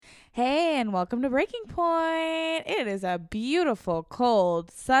and welcome to Breaking Point. It is a beautiful,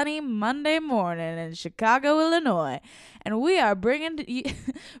 cold, sunny Monday morning in Chicago, Illinois, and we are bringing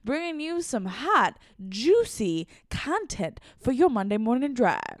you some hot, juicy content for your Monday morning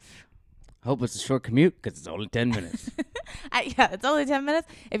drive. Hope it's a short commute because it's only 10 minutes. Yeah, it's only 10 minutes.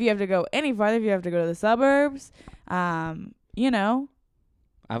 If you have to go any farther, if you have to go to the suburbs,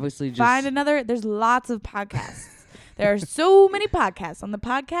 Obviously, just find another. There's lots of podcasts. There are so many podcasts on the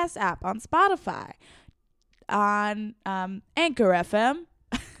podcast app, on Spotify, on Anchor FM.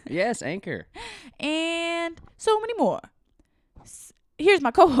 Yes, Anchor. And so many more. Here's my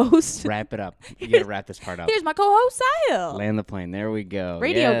co-host. Wrap it up. You gotta wrap this part up. Here's my co-host, Sile. Land the plane. There we go.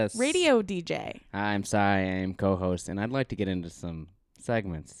 Radio Yes. DJ. I'm Sai. I'm co-host, and I'd like to get into some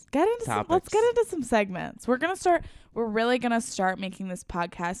segments. Let's get into some segments. We're really gonna start making this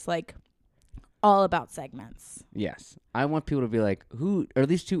podcast like all about segments. Yes. I want people to be like, who are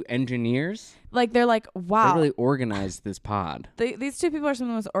these two engineers? Like they're like, wow. They really organized this pod. These two people are some of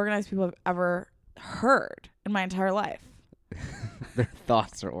the most organized people I've ever heard in my entire life. Their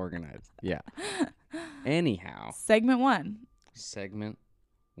thoughts are organized. Yeah. Anyhow. Segment 1. Segment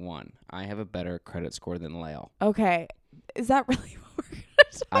 1. I have a better credit score than Lale. Okay. Is that really what we're going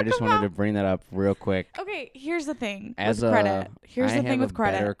to talk I just about? wanted to bring that up real quick. Okay, here's the thing As with credit. Here's the thing with I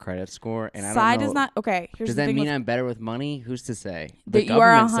credit. have a better credit score, and I Sai don't know. does not. Okay, here's Does the that thing mean with I'm better with money? Who's to say? that The you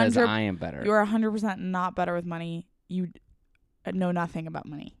are government says 100 I am better. You are 100% not better with money. You know nothing about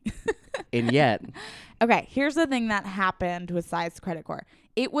money. And yet, Okay, here's the thing that happened with Sai's credit score.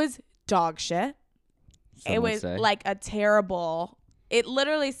 It was dog shit. some It would was say, like a terrible. It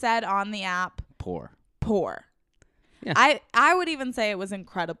literally said on the app, poor. poor. Yeah. I would even say it was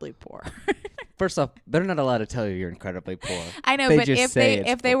incredibly poor. First off, they're not allowed to tell you you're incredibly poor. I know, They but just if say they it's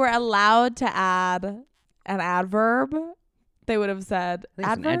if they were allowed to add an adverb, they would have said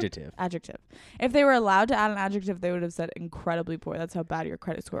I think it's an adjective. Adjective. If they were allowed to add an adjective, they would have said incredibly poor. That's how bad your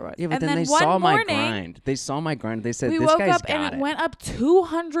credit score was. Yeah, but and then they one saw my morning, grind. They saw my grind. They said, we this woke guy's up and got it went up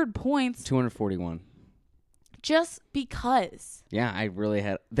 200 points 241. just because. Yeah, I really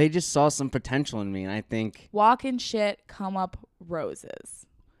had. They just saw some potential in me, and I think Walk in shit, come up roses.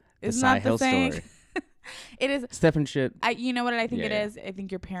 the Isn't Cy that the Hill saying? story. It is. Stephen shit. You know what I think it Yeah. is? I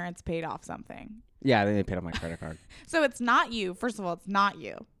think your parents paid off something. Yeah, I think they paid off my credit card. So it's not you. First of all, it's not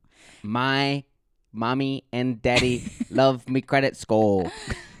you. My mommy and daddy love me credit score.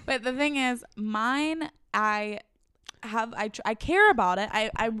 But the thing is, mine, I care about it. I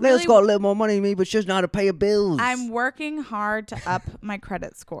Let's really got a little more money than me, but she doesn't know how to pay her bills. I'm working hard to up my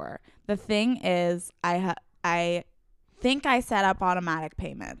credit score. The thing is, I think I set up automatic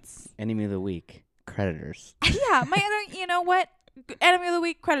payments. Enemy of the week, creditors. Yeah, you know what? Enemy of the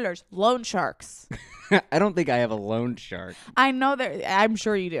week, creditors, loan sharks. I don't think I have a loan shark. I know that. I'm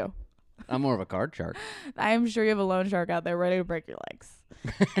sure you do. I'm more of a card shark. I'm sure you have a loan shark out there ready to break your legs.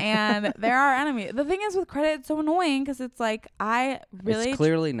 And there are enemies. The thing is with credit, it's so annoying because it's like It's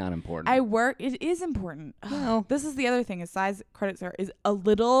clearly not important. It is important. Well, This is the other thing. His size credit score is a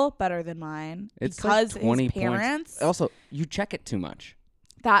little better than mine it's because like 20 his parents. points. Also, you check it too much.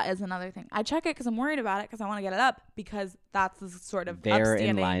 That is another thing. I check it because I'm worried about it because I want to get it up because that's the sort of Therein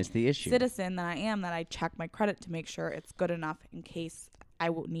upstanding lies the issue. citizen that I am, that I check my credit to make sure it's good enough in case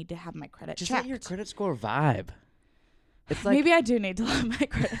I will need to have my credit Just checked. let your credit score vibe. It's like Maybe I do need to let my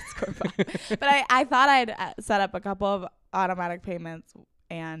credit score vibe. But I thought I'd set up a couple of automatic payments,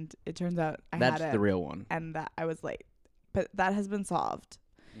 and it turns out I that's had it, the real one. and that I was late. But that has been solved.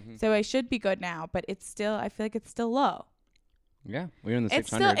 Mhm. So I should be good now, but it's still, I feel like it's still low. Yeah, we're in the It's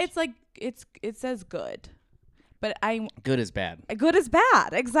 600s. still, it's like, it says good. But Good is bad. good is bad.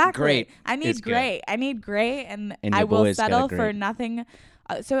 Exactly. Great I need is good. great. I need great, and And I your will boy's got a settle for great. nothing.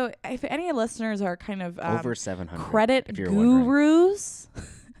 So if any listeners are kind of Over 700. credit if you're wondering. gurus,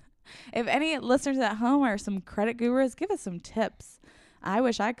 if any listeners at home are some credit gurus, give us some tips. I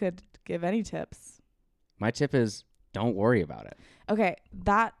wish I could give any tips. My tip is don't worry about it. Okay,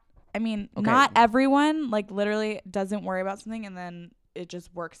 not Okay. everyone like literally doesn't worry about something and then it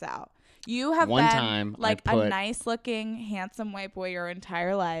just works out. You have One been time I like a put- nice looking, handsome white boy your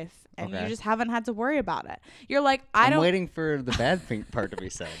entire life, and you Okay. just haven't had to worry about it. You're like, I'm waiting for the bad part to be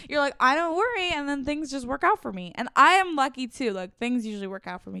said. You're like, I don't worry, and then things just work out for me. And I am lucky too. Like things usually work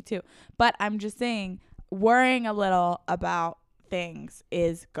out for me too. But I'm just saying, worrying a little about things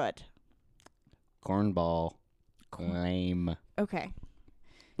is good. Cornball. Lame. Okay.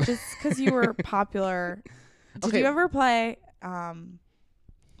 Just because you were popular. Did Okay. you ever play 7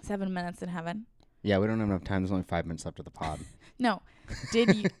 Minutes in Heaven? Yeah, we don't have enough time. There's only 5 minutes left of the pod. No.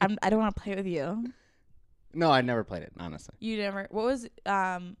 Did you? I don't want to play with you. No, I never played it, honestly. You never. What was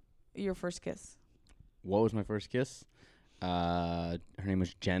Your first kiss. What was my first kiss? Her name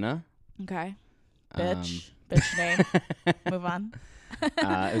was Jenna. Okay. Bitch name. Move on.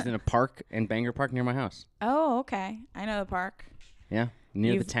 It was in a park in Bangor Park near my house. Oh, okay. I know the park. Yeah,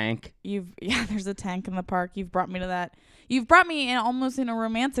 near the tank. There's a tank in the park. You've brought me to that. You've brought me in almost in a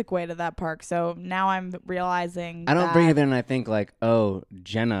romantic way to that park. So now I'm realizing I don't bring it in and I think like, oh,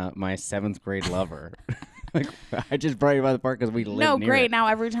 Jenna, my 7th grade lover. Like, I just brought you by the park because we live near great. it. Now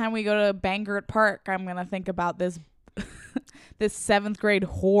every time we go to Bangor Park, I'm gonna think about this this 7th grade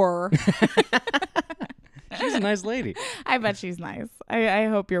whore. She's a nice lady. I bet she's nice. I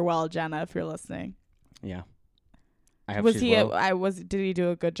hope you're well, Jenna, if you're listening. Yeah. I hope Was she's he? well. Did he do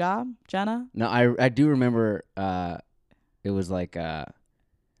a good job, Jenna? No, I do remember. It was like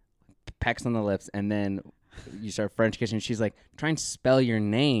pecks on the lips, and then you start French kissing. She's like, try and spell your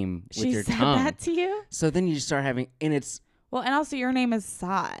name with your tongue. She said that to you? So then you start having, and it's well, and also your name is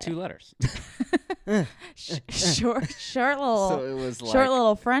Sai. 2 letters. short little. So it was like, short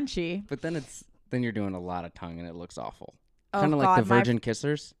little Frenchie. But then you're doing a lot of tongue, and it looks awful. Oh, kind of like the Virgin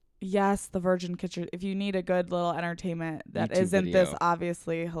Kissers. Yes, the Virgin Kissers. If you need a good little entertainment that YouTube isn't video. this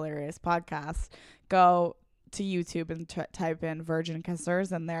obviously hilarious podcast, go to YouTube and type in Virgin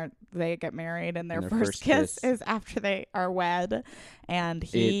Kissers, and they get married, and their first kiss is after they are wed, and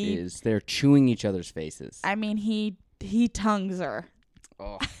they're chewing each other's faces. I mean, he tongues her.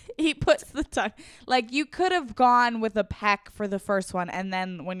 Oh. He puts the tongue. Like, you could have gone with a peck for the first one, and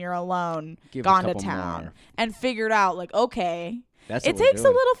then when you're alone, gone to town more. And figured out, like, okay. It takes a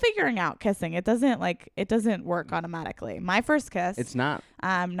little figuring out kissing. It doesn't work automatically. My first kiss. It's not.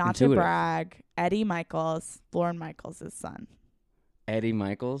 Not intuitive. to brag. Eddie Michaels, Lorne Michaels' son. Eddie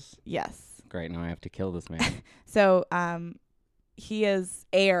Michaels? Yes. Great. Now I have to kill this man. So, he is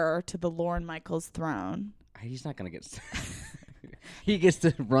heir to the Lorne Michaels throne. He's not gonna get. He gets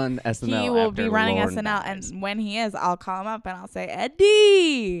to run SNL. He will be running Lorne SNL, dies. and when he is, I'll call him up and I'll say,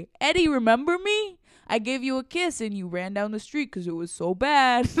 Eddie, remember me? I gave you a kiss and you ran down the street because it was so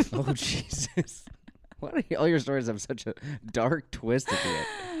bad. Oh, Jesus. All your stories have such a dark twist at the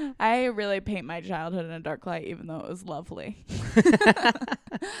end. I really paint my childhood in a dark light, even though it was lovely.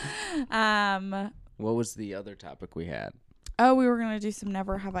 What was the other topic we had? Oh, we were going to do some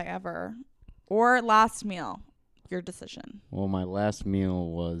Never Have I Ever. Or last meal. Your decision. Well, my last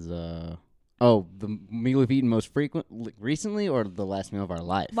meal was, the meal we've eaten most recently, or the last meal of our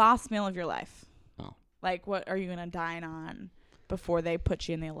life? Last meal of your life. Oh. Like, what are you going to dine on before they put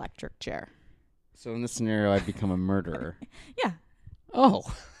you in the electric chair? So in this scenario, I'd become a murderer. Yeah. Oh.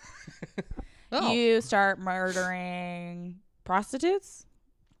 You start murdering prostitutes?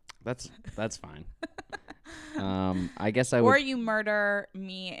 That's fine. I guess I would. Or you murder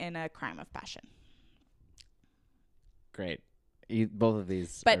me in a crime of passion. Great. Both of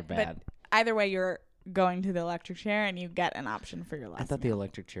these are bad. But either way, you're going to the electric chair and you get an option for your last I thought meal. the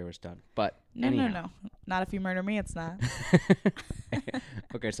electric chair was done. But No. Not if you murder me, it's not.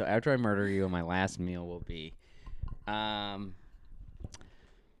 Okay, so after I murder you, my last meal will be I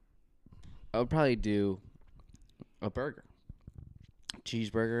would probably do a burger.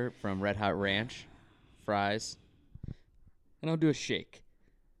 Cheeseburger from Red Hot Ranch, fries, and I'll do a shake.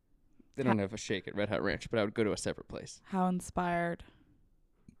 They don't have a shake at Red Hot Ranch, but I would go to a separate place. How inspired.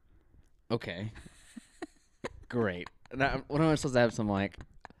 Okay. Great. Now, what am I supposed to have? Some, like,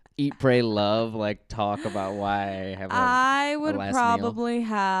 eat, pray, love, like, talk about why I have I would last probably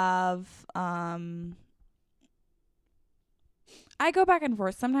have, I go back and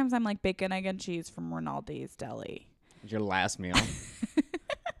forth. Sometimes I'm like bacon, egg, and cheese from Rinaldi's Deli. your last meal.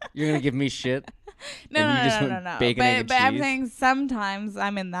 You're going to give me shit? No. Bacon, egg, and but I'm cheese? saying sometimes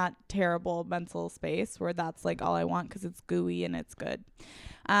I'm in that terrible mental space where that's like all I want because it's gooey and it's good.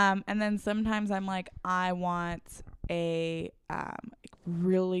 And then sometimes I'm like, I want a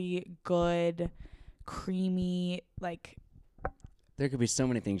really good, creamy, like. There could be so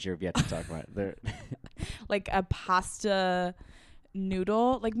many things you've yet to talk about. Like a pasta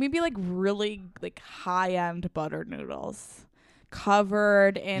noodle, like maybe like really like high-end buttered noodles.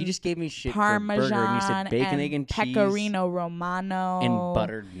 Covered in you just gave me shit Parmesan for burger, and you said bacon, egg, and cheese, Pecorino Romano, and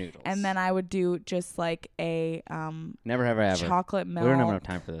buttered noodles. And then I would do just like a never have I ever chocolate milk. We don't have enough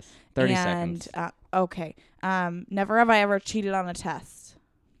time for this. 30 seconds. Okay. Never have I ever cheated on a test.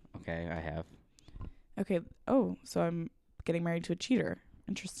 Okay, I have. Okay. Oh, so I'm getting married to a cheater.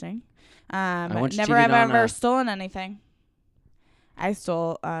 Interesting. once Never have I cheated on ever a- stolen anything. I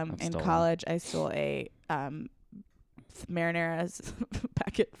stole in stolen. college. I stole a marinara's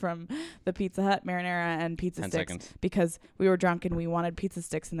packet from the Pizza Hut, marinara and pizza 10 sticks, seconds. because we were drunk and we wanted pizza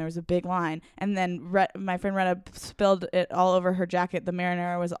sticks and there was a big line. And then my friend Retta spilled it all over her jacket. The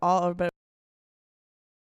marinara was all over, but